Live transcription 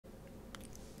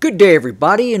Good day,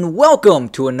 everybody, and welcome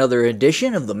to another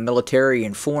edition of the Military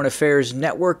and Foreign Affairs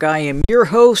Network. I am your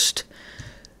host,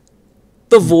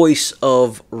 the voice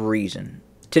of reason.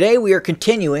 Today we are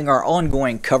continuing our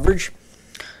ongoing coverage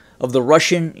of the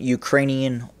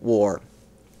Russian-Ukrainian war.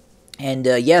 And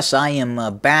yes, I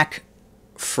am back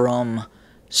from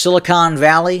Silicon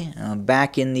Valley,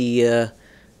 back in the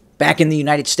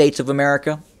United States of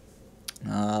America.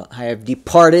 I have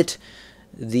departed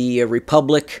the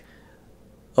Republic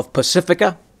of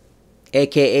Pacifica,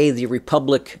 aka the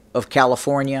Republic of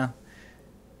California,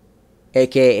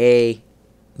 aka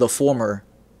the former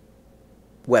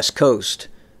West Coast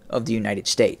of the United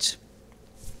States.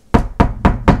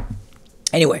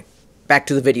 Anyway, back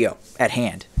to the video at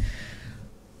hand.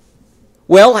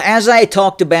 Well, as I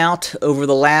talked about over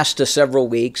the last several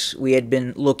weeks, we had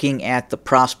been looking at the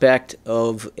prospect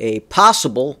of a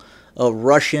possible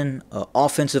Russian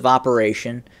offensive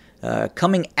operation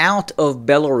coming out of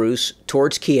Belarus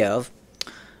towards Kiev.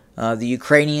 The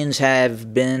Ukrainians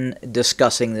have been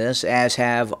discussing this, as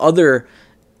have other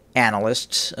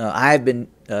analysts. I've been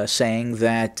saying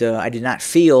that I did not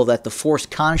feel that the force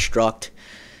construct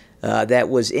that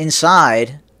was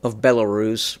inside of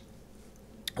Belarus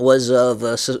was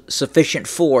of sufficient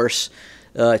force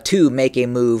to make a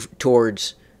move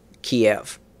towards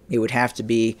Kiev. It would have to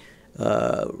be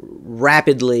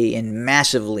rapidly and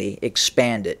massively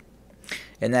expanded.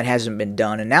 And that hasn't been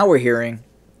done. And now we're hearing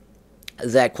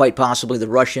that quite possibly the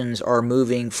Russians are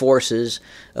moving forces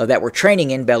that were training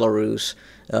in Belarus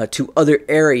to other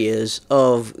areas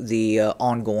of the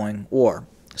ongoing war,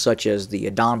 such as the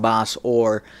Donbass,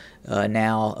 or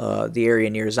now the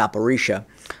area near Zaporizhzhia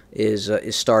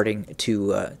is starting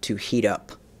to heat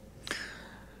up.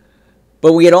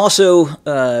 But we had also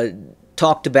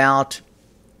talked about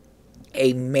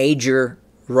a major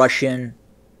Russian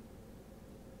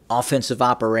offensive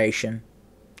operation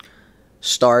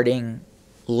starting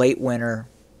late winter,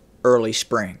 early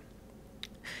spring.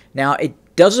 Now, it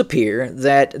does appear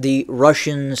that the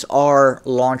Russians are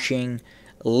launching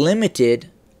limited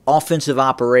offensive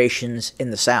operations in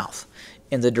the south,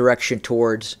 in the direction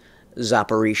towards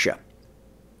Zaporizhzhia.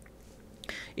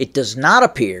 It does not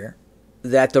appear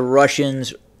that the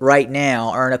Russians right now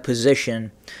are in a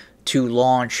position to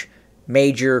launch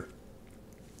major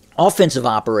offensive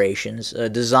operations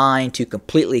designed to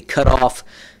completely cut off,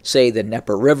 say, the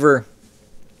Dnieper River,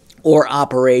 or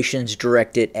operations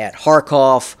directed at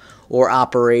Kharkov, or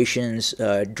operations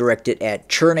directed at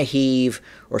Chernihiv,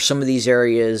 or some of these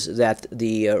areas that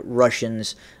the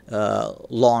Russians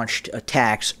launched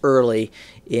attacks early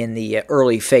in the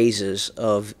early phases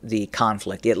of the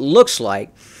conflict. It looks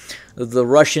like the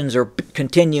Russians are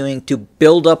continuing to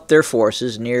build up their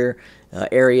forces near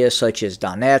areas such as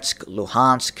Donetsk,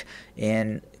 Luhansk,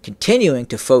 and continuing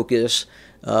to focus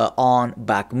on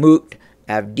Bakhmut,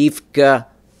 Avdiivka,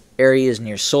 areas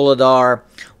near Soledar,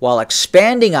 while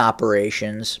expanding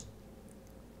operations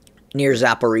near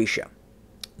Zaporizhzhia,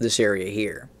 this area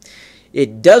here.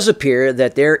 It does appear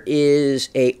that there is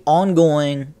an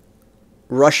ongoing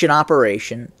Russian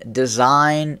operation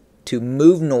designed to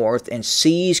move north and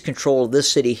seize control of this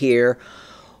city here,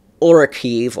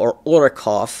 Orikhiv or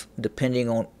Orikhiv, depending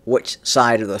on which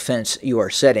side of the fence you are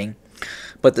sitting.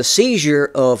 But the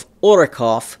seizure of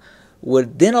Orikhiv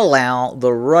would then allow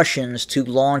the Russians to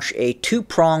launch a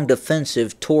two-pronged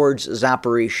offensive towards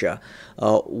Zaporizhzhia.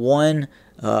 One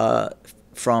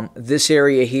from this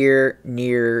area here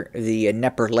near the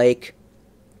Dnieper Lake,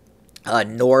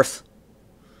 north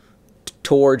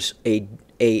towards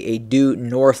a due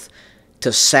north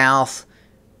to south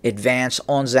advance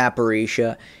on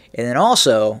Zaporizhzhia, and then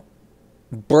also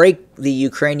break the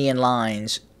Ukrainian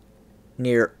lines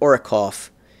near Orikhiv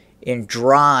and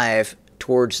drive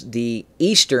towards the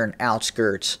eastern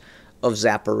outskirts of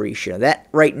Zaporizhzhia. That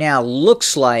right now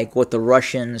looks like what the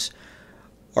Russians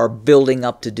are building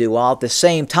up to do. While at the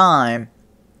same time,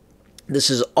 this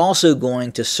is also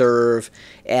going to serve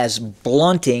as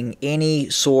blunting any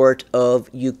sort of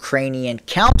Ukrainian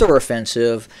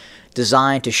counteroffensive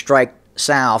designed to strike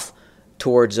south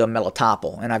towards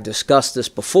Melitopol. And I've discussed this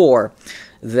before,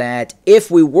 that if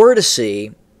we were to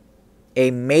see a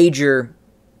major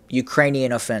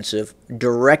Ukrainian offensive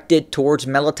directed towards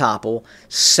Melitopol,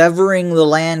 severing the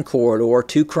land corridor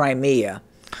to Crimea,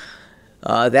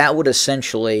 that would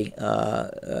essentially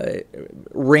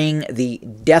ring the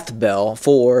death bell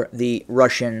for the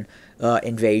Russian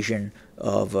invasion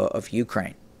of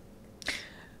Ukraine.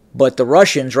 But the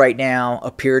Russians right now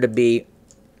appear to be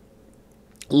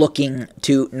looking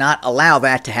to not allow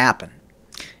that to happen.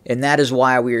 And that is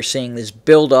why we are seeing this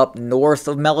build-up north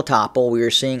of Melitopol. We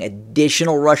are seeing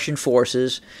additional Russian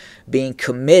forces being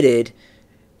committed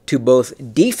to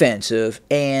both defensive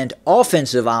and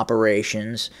offensive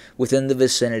operations within the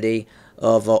vicinity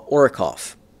of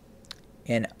Orikhiv.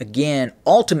 And again,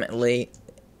 ultimately,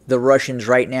 the Russians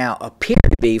right now appear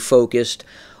to be focused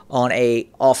on an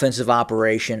offensive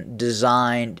operation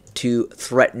designed to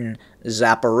threaten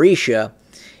Zaporizhzhia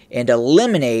and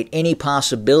eliminate any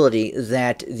possibility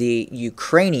that the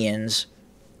Ukrainians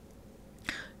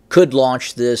could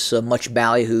launch this much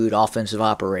ballyhooed offensive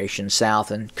operation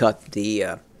south and cut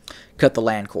the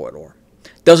land corridor.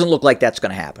 Doesn't look like that's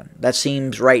going to happen. That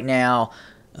seems right now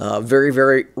very,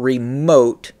 very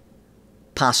remote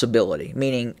possibility,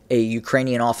 meaning a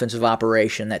Ukrainian offensive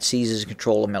operation that seizes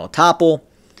control of Melitopol,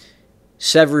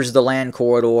 severs the land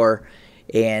corridor,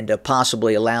 and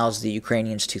possibly allows the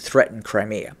Ukrainians to threaten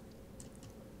Crimea.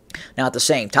 Now, at the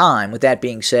same time, with that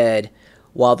being said,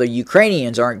 while the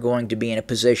Ukrainians aren't going to be in a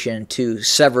position to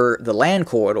sever the land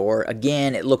corridor,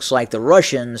 again, it looks like the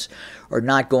Russians are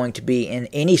not going to be in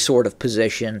any sort of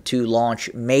position to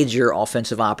launch major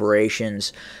offensive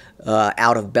operations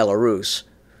out of Belarus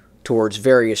towards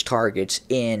various targets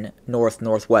in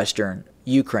northwestern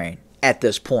Ukraine at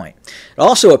this point. It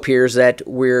also appears that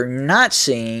we're not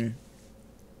seeing,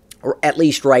 or at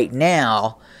least right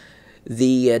now,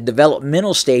 the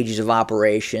developmental stages of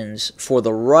operations for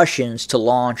the Russians to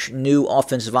launch new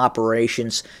offensive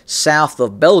operations south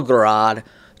of Belgorod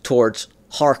towards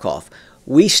Kharkov.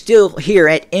 We still here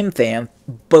at MFAM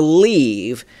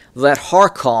believe that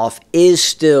Kharkov is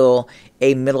still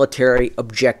a military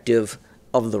objective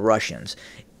of the Russians.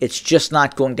 It's just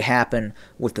not going to happen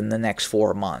within the next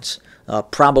 4 months.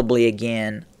 Probably,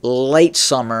 again, late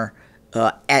summer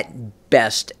at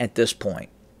best at this point.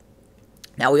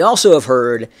 Now, we also have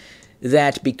heard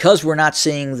that because we're not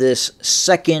seeing this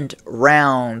second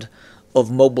round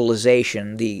of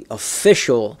mobilization, the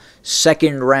official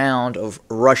second round of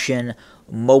Russian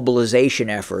mobilization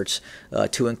efforts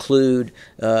to include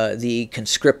the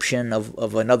conscription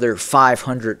of another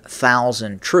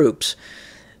 500,000 troops,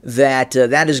 that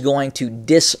is going to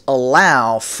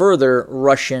disallow further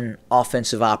Russian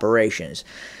offensive operations.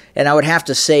 And I would have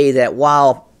to say that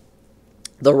while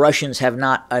the Russians have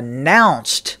not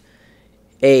announced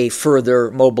a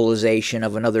further mobilization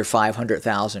of another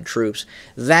 500,000 troops,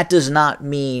 that does not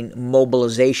mean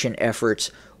mobilization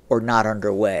efforts are not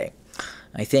underway.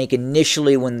 I think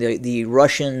initially when the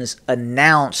Russians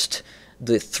announced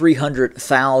the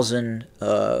 300,000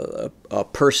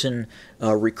 person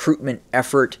recruitment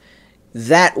effort,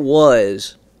 that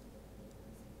was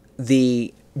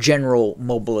the general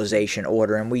mobilization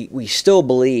order, and we still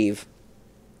believe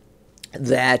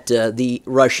that the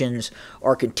Russians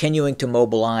are continuing to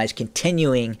mobilize,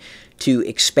 continuing to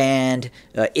expand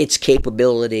its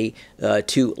capability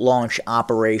to launch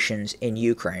operations in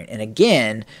Ukraine. And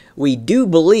again, we do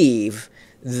believe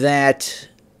that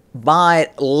by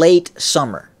late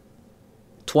summer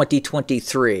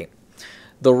 2023,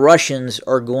 the Russians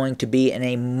are going to be in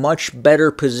a much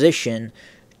better position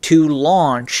to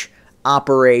launch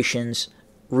operations,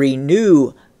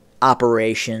 renew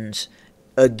operations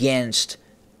against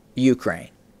Ukraine,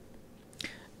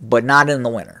 but not in the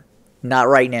winter, not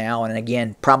right now, and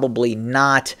again, probably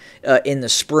not in the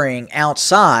spring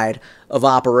outside of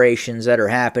operations that are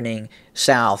happening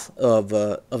south of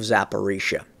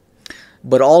Zaporizhzhia.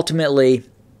 But ultimately,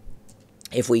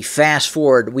 if we fast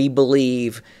forward, we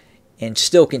believe, and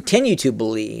still continue to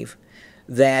believe,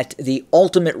 that the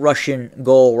ultimate Russian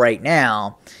goal right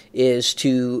now is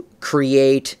to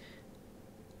create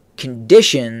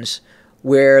conditions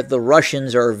where the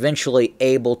Russians are eventually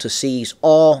able to seize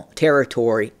all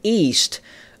territory east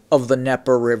of the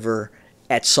Dnieper River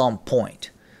at some point.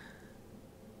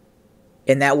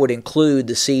 And that would include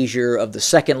the seizure of the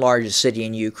second largest city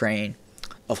in Ukraine,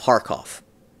 of Kharkov.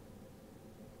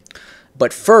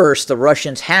 But first, the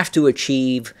Russians have to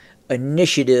achieve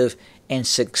initiative and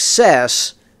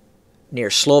success near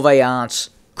Sloviansk,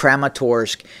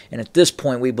 Kramatorsk, and at this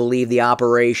point we believe the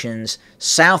operations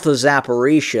south of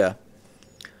Zaporizhzhia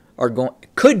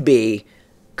could be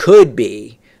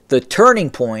the turning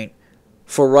point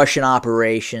for Russian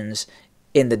operations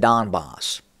in the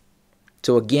Donbass.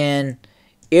 So again,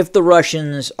 if the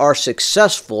Russians are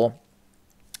successful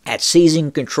at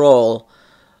seizing control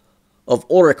of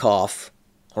Orikhiv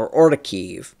or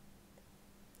Orikhiv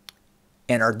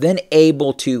and are then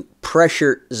able to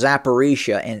pressure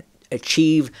Zaporizhzhia and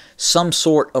achieve some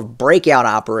sort of breakout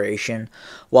operation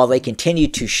while they continue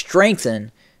to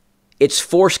strengthen its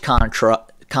force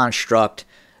construct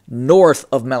north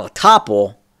of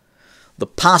Melitopol, the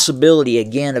possibility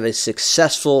again of a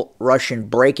successful Russian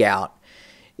breakout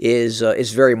is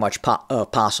very much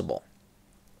possible.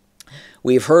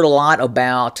 We've heard a lot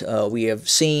about, we have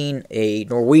seen a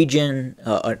Norwegian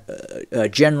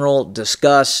general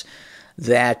discuss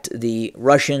that the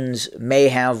Russians may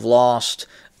have lost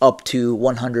up to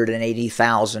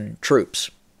 180,000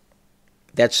 troops.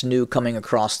 That's new coming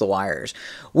across the wires.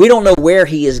 We don't know where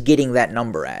he is getting that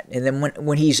number at. And then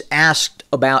when he's asked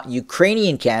about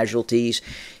Ukrainian casualties,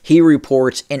 he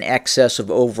reports in excess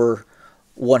of over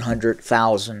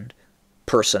 100,000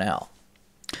 personnel.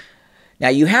 Now,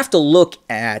 you have to look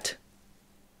at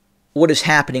what is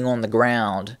happening on the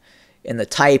ground and the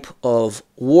type of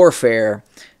warfare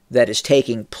that is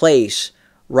taking place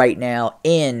right now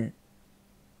in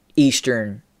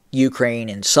eastern Ukraine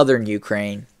and southern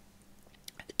Ukraine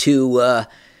to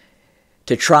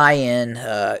try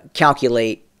and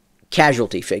calculate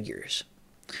casualty figures.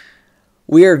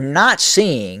 We are not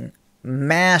seeing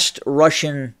massed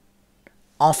Russian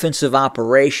offensive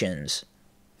operations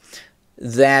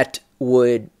that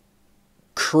would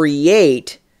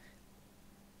create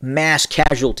mass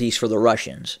casualties for the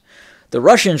Russians. The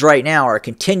Russians right now are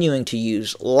continuing to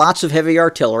use lots of heavy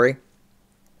artillery.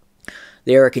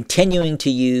 They are continuing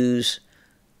to use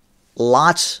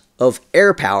lots of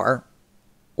air power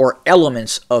or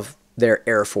elements of their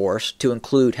air force, to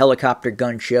include helicopter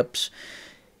gunships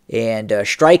and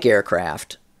strike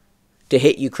aircraft, to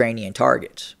hit Ukrainian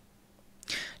targets.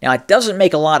 Now, it doesn't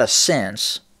make a lot of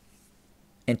sense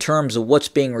in terms of what's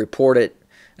being reported,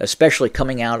 especially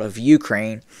coming out of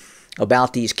Ukraine,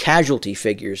 about these casualty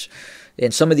figures.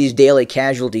 And some of these daily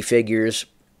casualty figures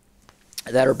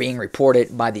that are being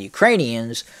reported by the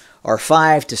Ukrainians are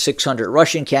 500 to 600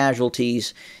 Russian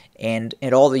casualties, and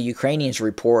all the Ukrainians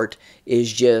report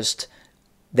is just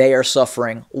they are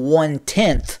suffering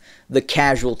 1/10 the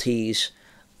casualties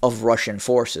of Russian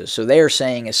forces. So they are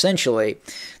saying essentially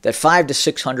that 500 to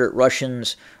 600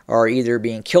 Russians are either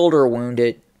being killed or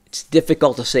wounded. It's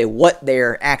difficult to say what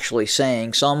they're actually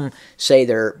saying. Some say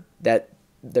they're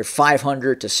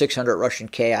 500 to 600 Russian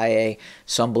KIA.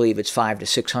 Some believe it's 500 to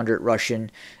 600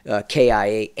 Russian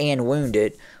KIA and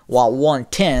wounded, while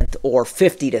 1/10 or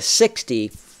 50 to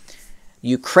 60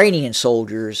 Ukrainian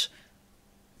soldiers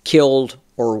killed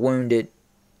or wounded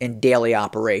in daily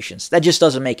operations. That just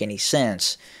doesn't make any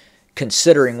sense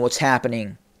considering what's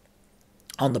happening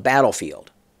on the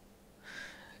battlefield.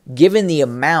 Given the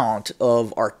amount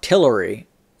of artillery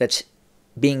that's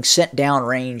being sent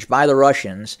downrange by the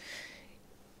Russians,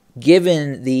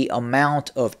 given the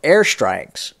amount of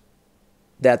airstrikes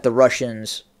that the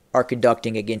Russians are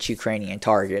conducting against Ukrainian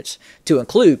targets, to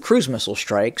include cruise missile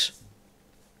strikes,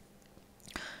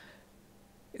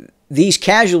 these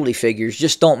casualty figures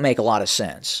just don't make a lot of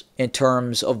sense in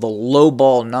terms of the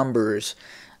lowball numbers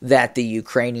that the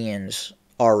Ukrainians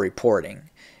are reporting,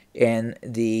 and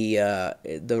the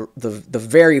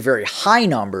very, very high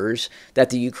numbers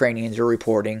that the Ukrainians are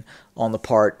reporting on the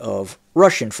part of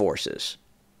Russian forces.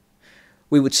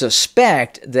 We would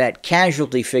suspect that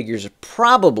casualty figures are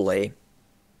probably,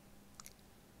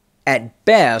 at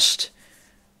best,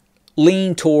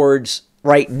 lean towards,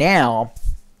 right now,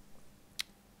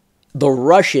 the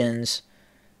Russians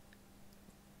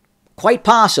quite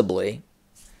possibly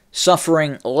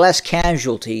suffering less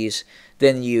casualties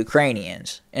than the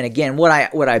Ukrainians. And again, what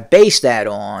I base that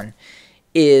on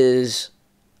is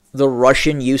the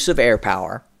Russian use of air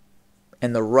power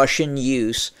and the Russian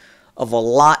use of a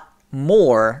lot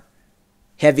more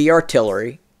heavy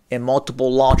artillery and multiple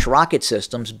launch rocket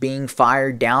systems being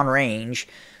fired downrange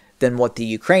than what the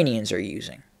Ukrainians are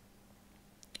using.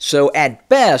 So at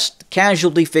best,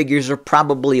 casualty figures are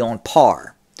probably on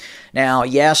par. Now,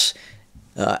 yes,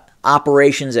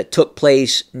 operations that took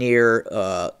place near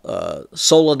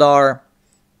Soledar,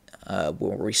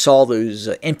 where we saw those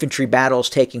infantry battles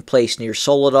taking place near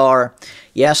Soledar,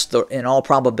 yes, in all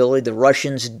probability, the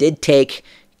Russians did take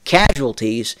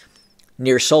casualties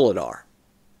near Soledar,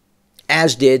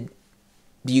 as did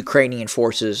the Ukrainian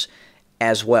forces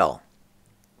as well.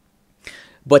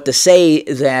 But to say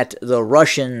that the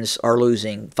Russians are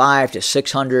losing 500 to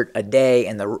 600 a day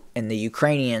and the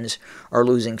Ukrainians are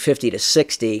losing 50 to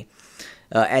 60,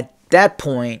 at that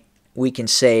point we can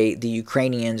say the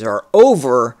Ukrainians are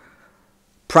over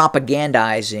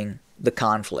propagandizing the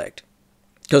conflict.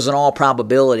 Because in all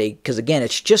probability, because again,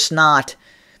 it's just not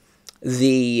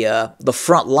the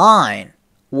front line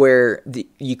where the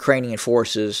Ukrainian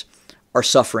forces are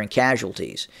suffering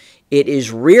casualties. It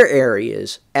is rear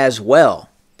areas as well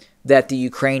that the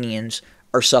Ukrainians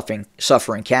are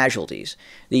suffering casualties.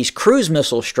 These cruise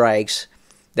missile strikes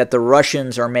that the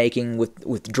Russians are making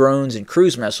with drones and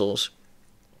cruise missiles,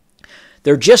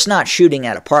 they're just not shooting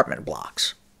at apartment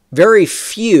blocks. Very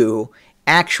few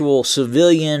actual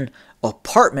civilian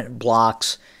apartment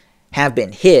blocks have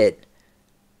been hit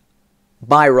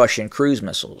by Russian cruise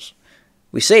missiles.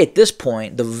 We say at this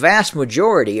point the vast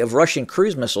majority of Russian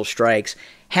cruise missile strikes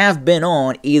have been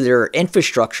on either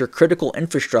infrastructure, critical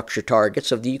infrastructure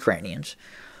targets of the Ukrainians,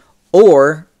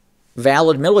 or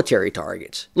valid military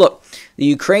targets. Look, the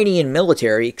Ukrainian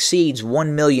military exceeds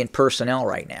 1 million personnel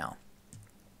right now.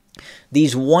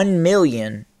 These 1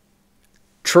 million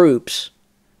troops,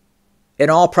 in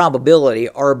all probability,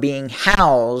 are being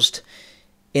housed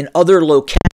in other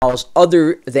locales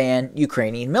other than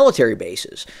Ukrainian military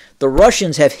bases. The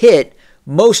Russians have hit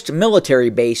most military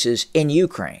bases in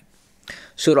Ukraine.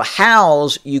 So to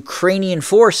house Ukrainian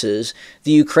forces,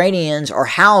 the Ukrainians are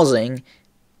housing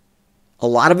a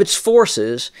lot of its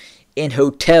forces in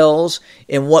hotels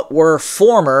in what were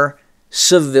former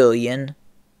civilian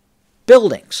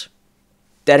buildings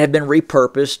that have been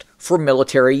repurposed for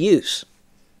military use.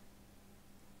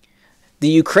 The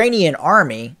Ukrainian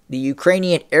army, the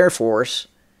Ukrainian Air Force,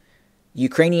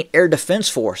 Ukrainian Air Defense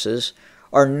Forces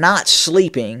are not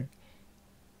sleeping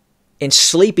in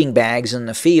sleeping bags in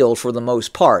the field for the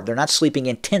most part. They're not sleeping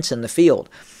in tents in the field.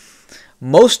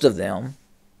 Most of them,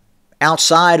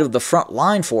 outside of the front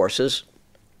line forces,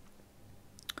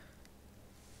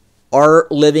 are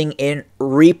living in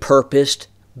repurposed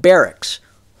barracks,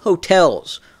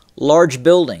 hotels, large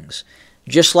buildings,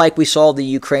 just like we saw the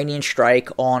Ukrainian strike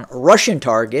on Russian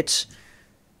targets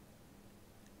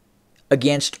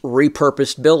against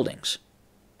repurposed buildings.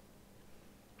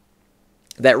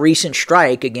 That recent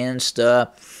strike against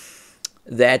that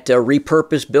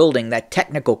repurposed building, that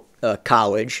technical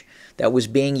college that was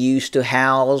being used to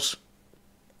house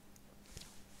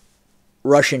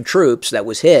Russian troops, that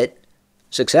was hit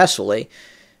successfully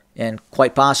and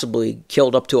quite possibly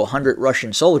killed up to 100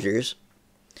 Russian soldiers,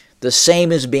 the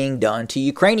same is being done to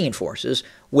Ukrainian forces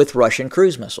with Russian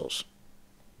cruise missiles.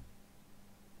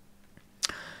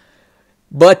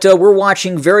 But we're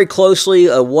watching very closely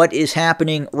what is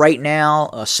happening right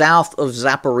now south of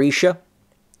Zaporizhzhia.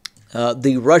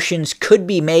 The Russians could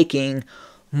be making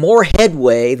more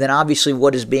headway than obviously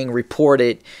what is being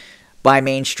reported by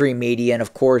mainstream media and,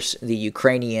 of course, the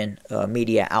Ukrainian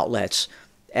media outlets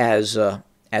as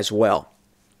well.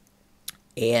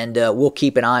 And we'll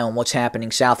keep an eye on what's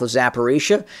happening south of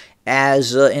Zaporizhzhia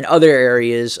as in other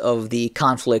areas of the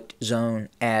conflict zone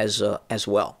as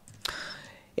well.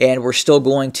 And we're still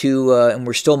going to, and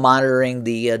we're still monitoring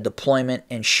the deployment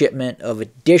and shipment of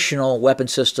additional weapon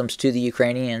systems to the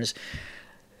Ukrainians.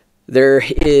 There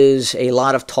is a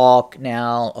lot of talk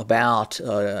now about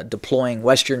deploying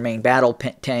Western main battle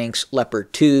tanks,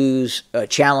 Leopard 2s,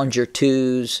 Challenger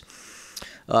 2s,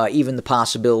 even the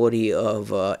possibility of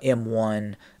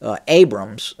M1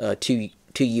 Abrams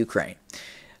to Ukraine.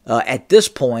 At this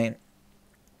point,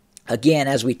 again,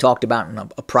 as we talked about in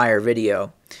a prior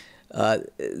video,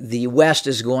 the West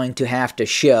is going to have to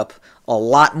ship a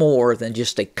lot more than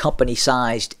just a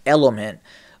company-sized element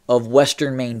of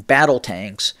Western main battle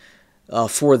tanks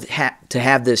to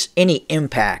have this any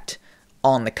impact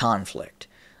on the conflict.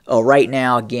 Right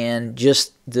now, again,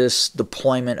 just this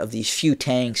deployment of these few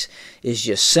tanks is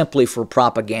just simply for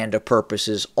propaganda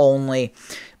purposes only.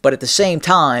 But at the same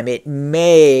time, it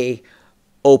may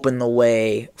open the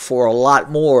way for a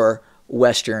lot more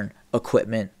Western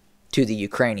equipment to the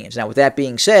Ukrainians. Now, with that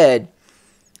being said,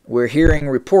 we're hearing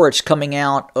reports coming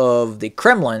out of the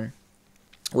Kremlin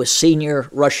with senior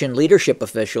Russian leadership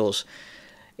officials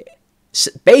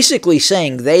basically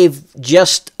saying they've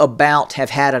just about have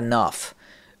had enough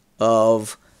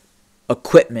of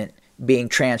equipment being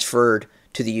transferred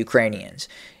to the Ukrainians.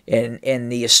 And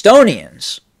the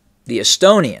Estonians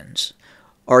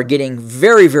are getting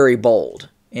very, very bold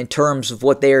in terms of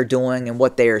what they are doing and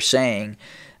what they are saying.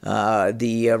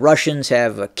 The Russians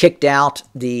have kicked out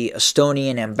the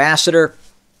Estonian ambassador,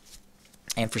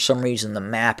 and for some reason the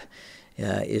map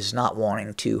is not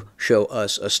wanting to show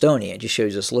us Estonia. It just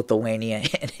shows us Lithuania,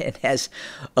 and it has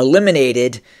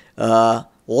eliminated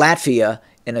Latvia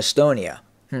and Estonia.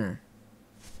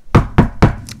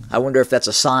 I wonder if that's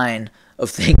a sign of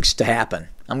things to happen.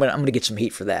 I'm gonna get some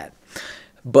heat for that.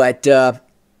 But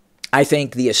I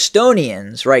think the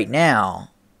Estonians right now,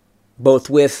 both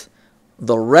with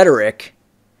the rhetoric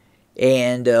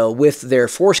and with their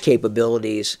force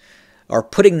capabilities, are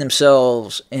putting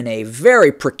themselves in a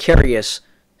very precarious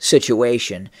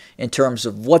situation in terms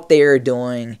of what they are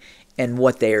doing and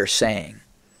what they are saying.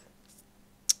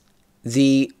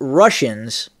 The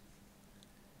Russians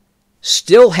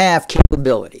still have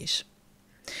capabilities,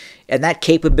 and that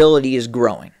capability is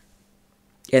growing.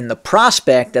 And the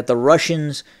prospect that the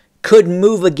Russians could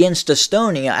move against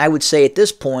Estonia, I would say at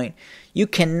this point, you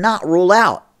cannot rule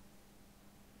out.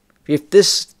 If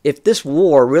this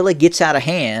war really gets out of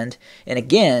hand, and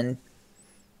again,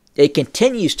 it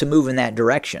continues to move in that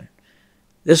direction,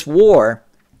 this war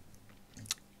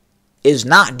is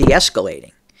not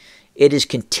de-escalating. It is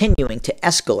continuing to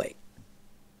escalate.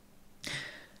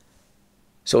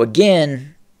 So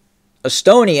again,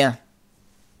 Estonia,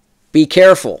 be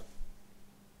careful.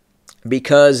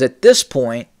 Because at this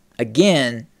point,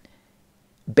 again,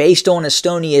 based on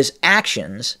Estonia's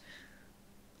actions,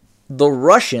 the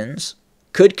Russians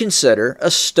could consider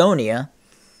Estonia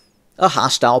a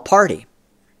hostile party.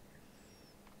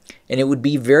 And it would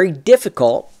be very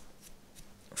difficult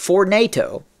for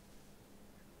NATO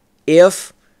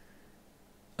if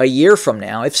a year from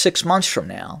now, if 6 months from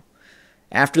now,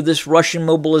 after this Russian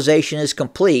mobilization is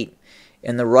complete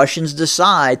and the Russians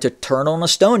decide to turn on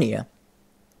Estonia,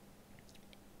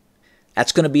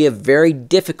 that's going to be a very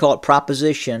difficult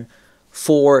proposition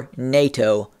for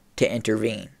NATO to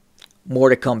intervene. More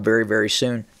to come very, very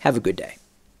soon. Have a good day.